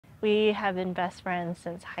We have been best friends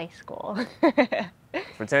since high school.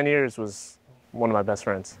 For 10 years was one of my best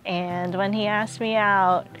friends. And when he asked me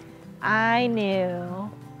out, I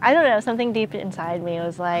knew, I don't know, something deep inside me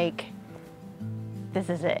was like, this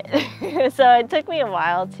is it. So it took me a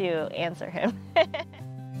while to answer him.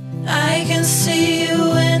 I can see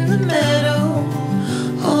you in the meadow,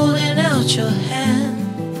 holding out your hand.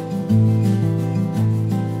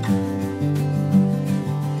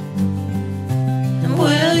 And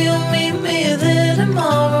will you meet me there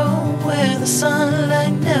tomorrow, where the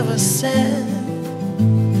sunlight never sets?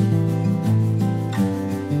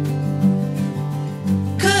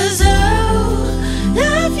 Cause I'll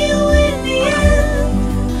love you in the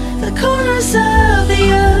end, the corners of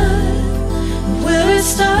the earth, where it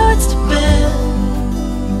starts to bend.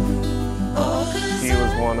 She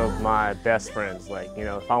was one of my best friends. Like, you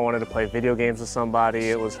know, if I wanted to play video games with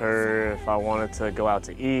somebody, it was her. If I wanted to go out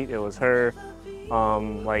to eat, it was her.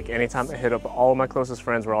 Like, anytime I hit up, all of my closest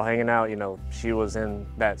friends were all hanging out, you know, she was in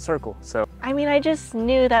that circle, so. I mean, I just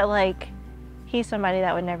knew that, like, he's somebody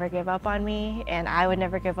that would never give up on me, and I would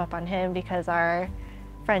never give up on him, because our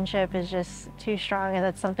friendship is just too strong, and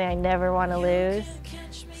that's something I never want to lose.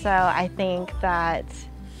 So I think that,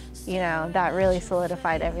 you know, that really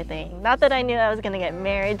solidified everything. Not that I knew I was going to get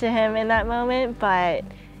married to him in that moment, but,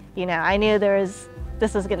 you know, I knew this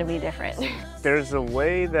was going to be different. There's a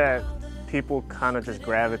way that people kind of just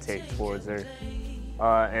gravitate towards her,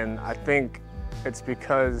 and I think it's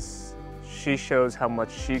because she shows how much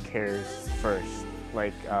she cares first.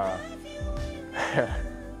 Like,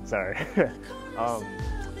 sorry.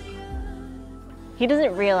 He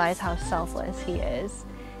doesn't realize how selfless he is,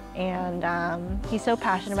 and he's so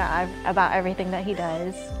passionate about everything that he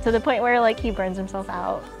does, to the point where, like, he burns himself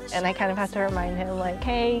out, and I kind of have to remind him, like,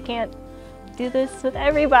 hey, you can't do this with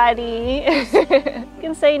everybody. You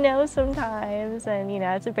can say no sometimes, and, you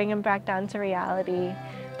know, to bring him back down to reality.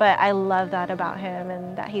 But I love that about him,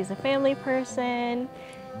 and that he's a family person,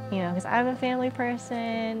 you know, because I'm a family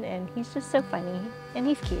person, and he's just so funny, and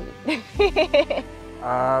he's cute.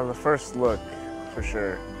 The first look, for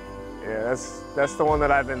sure. Yeah, that's the one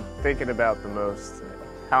that I've been thinking about the most.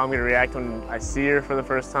 How I'm gonna react when I see her for the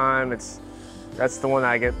first time, that's the one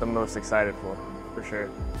I get the most excited for sure.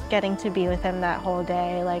 Getting to be with him that whole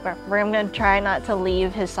day, like, I'm gonna try not to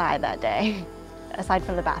leave his side that day, aside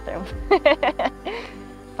from the bathroom.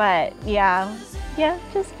 But yeah,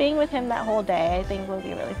 just being with him that whole day, I think will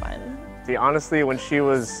be really fun. See, honestly, when she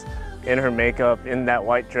was in her makeup, in that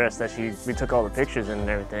white dress that we took all the pictures in and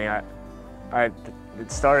everything,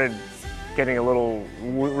 it started getting a little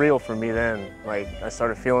real for me then. Like, I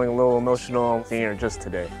started feeling a little emotional seeing her just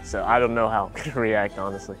today. So I don't know how I'm gonna react,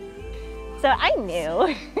 honestly. So I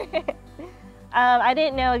knew. I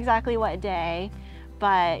didn't know exactly what day,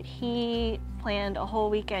 but he planned a whole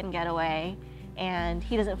weekend getaway, and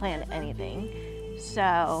he doesn't plan anything.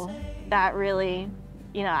 So that really,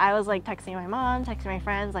 you know, I was like texting my mom, texting my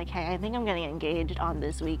friends, like, hey, I think I'm getting engaged on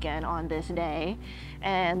this weekend, on this day.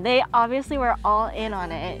 And they obviously were all in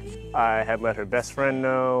on it. I had let her best friend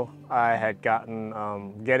know. I had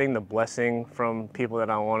gotten, getting the blessing from people that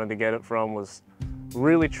I wanted to get it from was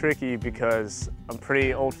really tricky, because I'm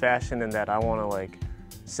pretty old-fashioned in that I want to, like,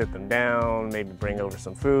 sit them down, maybe bring over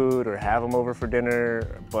some food or have them over for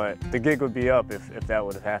dinner, but the gig would be up if that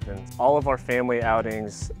would have happened. All of our family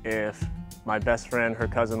outings, if my best friend, her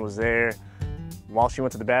cousin, was there, while she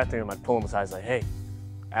went to the bathroom, I'd pull him aside, like, hey,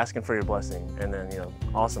 asking for your blessing. And then, you know,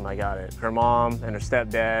 awesome, I got it. Her mom and her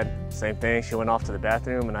stepdad, same thing. She went off to the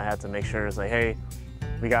bathroom, and I had to make sure, it's like, hey,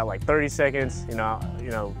 we got like 30 seconds,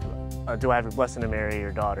 do I have your blessing to marry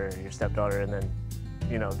your daughter, your stepdaughter? And then,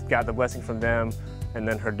 you know, got the blessing from them. And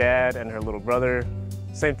then her dad and her little brother,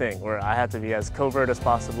 same thing, where I had to be as covert as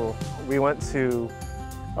possible. We went to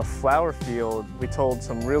a flower field. We told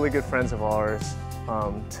some really good friends of ours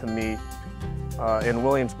to meet in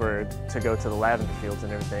Williamsburg, to go to the lavender fields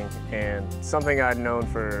and everything. And something I'd known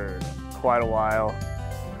for quite a while,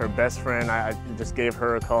 her best friend, I just gave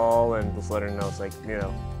her a call and just let her know, it's like, you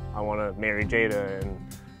know, I want to marry Jada. And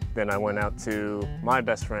then I went out to my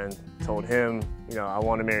best friend, told him, you know, I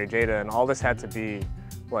want to marry Jada. And all this had to be,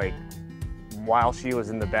 like, while she was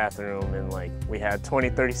in the bathroom, and, like, we had 20,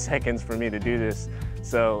 30 seconds for me to do this.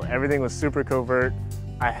 So everything was super covert.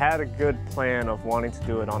 I had a good plan of wanting to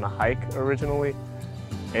do it on a hike originally,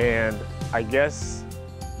 and I guess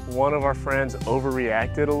one of our friends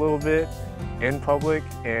overreacted a little bit in public,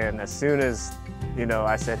 and as soon as, you know,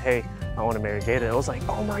 I said, hey, I want to marry Jada, it was like,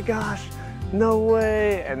 oh my gosh, no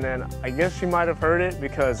way. And then I guess she might have heard it,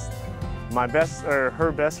 because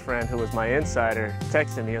her best friend, who was my insider,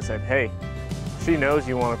 texted me and said, hey, she knows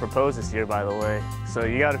you want to propose this year, by the way, so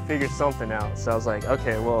you got to figure something out. So I was like,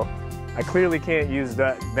 okay, well, I clearly can't use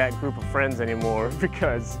that group of friends anymore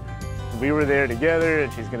because we were there together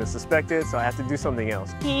and she's gonna suspect it, so I have to do something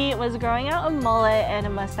else. He was growing out a mullet and a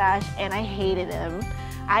mustache, and I hated him.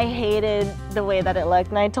 I hated the way that it looked,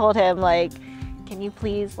 and I told him, like, can you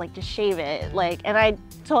please, like, just shave it? Like, and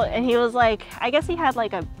he was like, I guess he had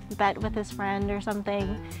like a bet with his friend or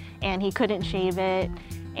something, and he couldn't shave it.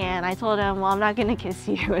 And I told him, well, I'm not gonna kiss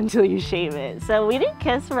you until you shave it. So we didn't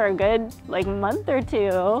kiss for a good, like, month or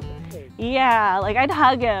two. Yeah, like, I'd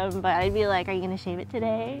hug him, but I'd be like, are you gonna shave it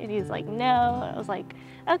today? And he's like, no. I was like,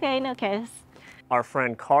 okay, no kiss. Our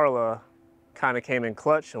friend Carla kind of came in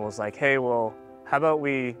clutch and was like, hey, well, how about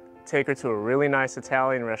we take her to a really nice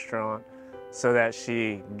Italian restaurant so that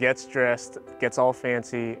she gets dressed, gets all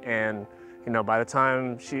fancy, and you know, by the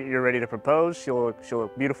time you're ready to propose, she'll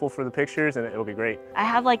look beautiful for the pictures, and it'll be great. I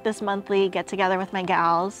have like this monthly get together with my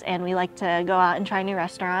gals, and we like to go out and try new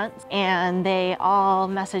restaurants. And they all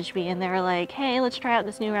messaged me and they were like, hey, let's try out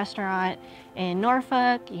this new restaurant in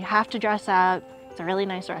Norfolk. You have to dress up. It's a really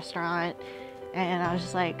nice restaurant. And I was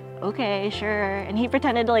just like, okay, sure. And he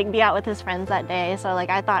pretended to like be out with his friends that day, so like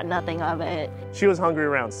I thought nothing of it. She was hungry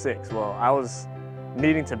around 6. Well, I was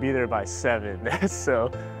needing to be there by 7, so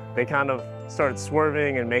they kind of started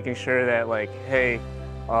swerving and making sure that, like, hey,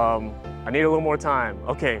 I need a little more time.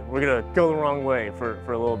 Okay, we're gonna go the wrong way for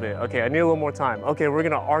a little bit. Okay, I need a little more time. Okay, we're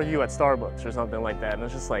gonna argue at Starbucks or something like that. And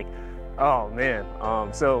it's just like, oh man.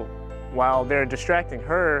 So while they're distracting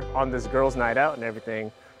her on this girls' night out and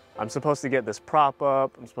everything, I'm supposed to get this prop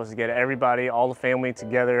up. I'm supposed to get everybody, all the family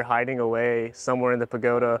together, hiding away somewhere in the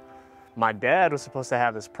pagoda. My dad was supposed to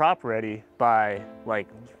have this prop ready by like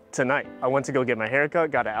tonight. I went to go get my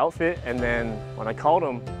haircut, got an outfit, and then when I called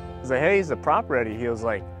him, I was like, hey, is the prop ready? He was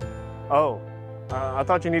like, oh, I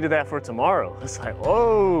thought you needed that for tomorrow. It's like,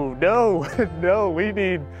 oh, no, no, we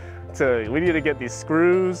need to get these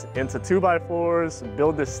screws into 2x4s,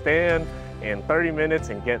 build this stand in 30 minutes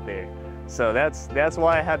and get there. So that's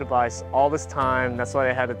why I had to buy all this time. That's why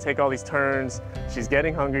I had to take all these turns. She's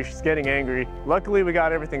getting hungry, she's getting angry. Luckily, we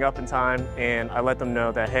got everything up in time, and I let them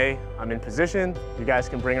know that, hey, I'm in position. You guys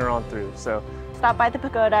can bring her on through. So stop by the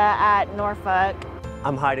pagoda at Norfolk.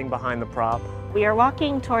 I'm hiding behind the prop. We are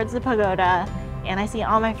walking towards the pagoda, and I see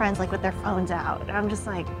all my friends like with their phones out. And I'm just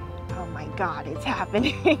like, oh my God, it's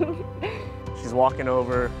happening. She's walking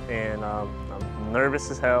over, and I'm nervous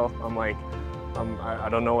as hell. I'm like, I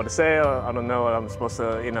don't know what to say. I don't know what I'm supposed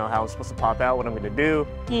to, you know, how I'm supposed to pop out, what I'm gonna do.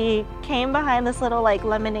 He came behind this little like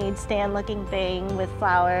lemonade stand looking thing with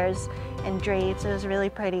flowers and drapes. It was really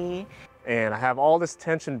pretty. And I have all this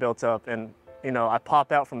tension built up, and you know, I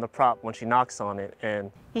pop out from the prop when she knocks on it,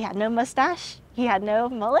 and he had no mustache, he had no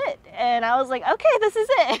mullet, and I was like, okay, this is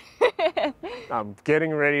it. I'm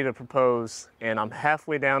getting ready to propose, and I'm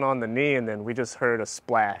halfway down on the knee, and then we just heard a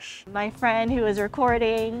splash. My friend who was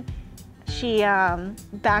recording, she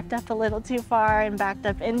backed up a little too far and backed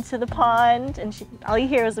up into the pond, and all you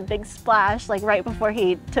hear was a big splash, like right before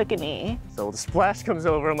he took a knee. So the splash comes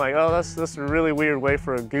over, I'm like, oh, that's a really weird way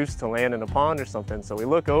for a goose to land in a pond or something. So we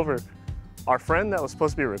look over, our friend that was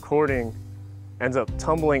supposed to be recording ends up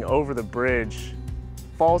tumbling over the bridge,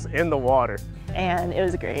 falls in the water. And it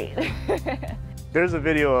was great. There's a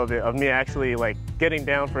video of it, of me actually like getting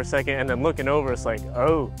down for a second and then looking over, it's like,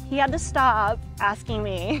 oh. He had to stop asking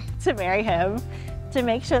me to marry him to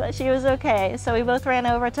make sure that she was okay. So we both ran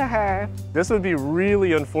over to her. This would be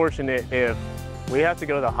really unfortunate if we have to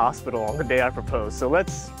go to the hospital on the day I propose. So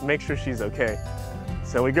let's make sure she's okay.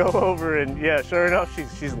 So we go over, and yeah, sure enough,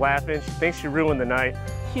 she's laughing. She thinks she ruined the night.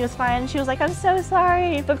 She was fine. She was like, I'm so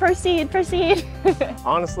sorry, but proceed.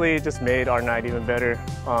 Honestly, it just made our night even better.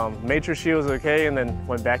 Made sure she was okay, and then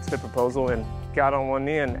went back to the proposal and got on one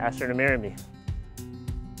knee and asked her to marry me.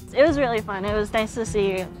 It was really fun. It was nice to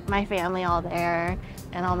see my family all there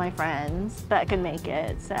and all my friends that could make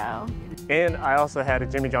it, so. And I also had a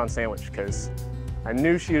Jimmy John sandwich because I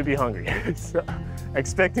knew she would be hungry. So,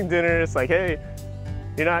 expecting dinner, it's like, hey,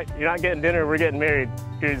 you're not getting dinner, we're getting married.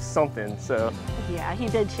 Here's something, so. Yeah, he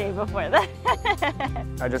did shave before that.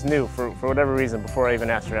 I just knew, for whatever reason, before I even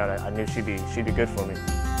asked her out, I knew she'd be good for me.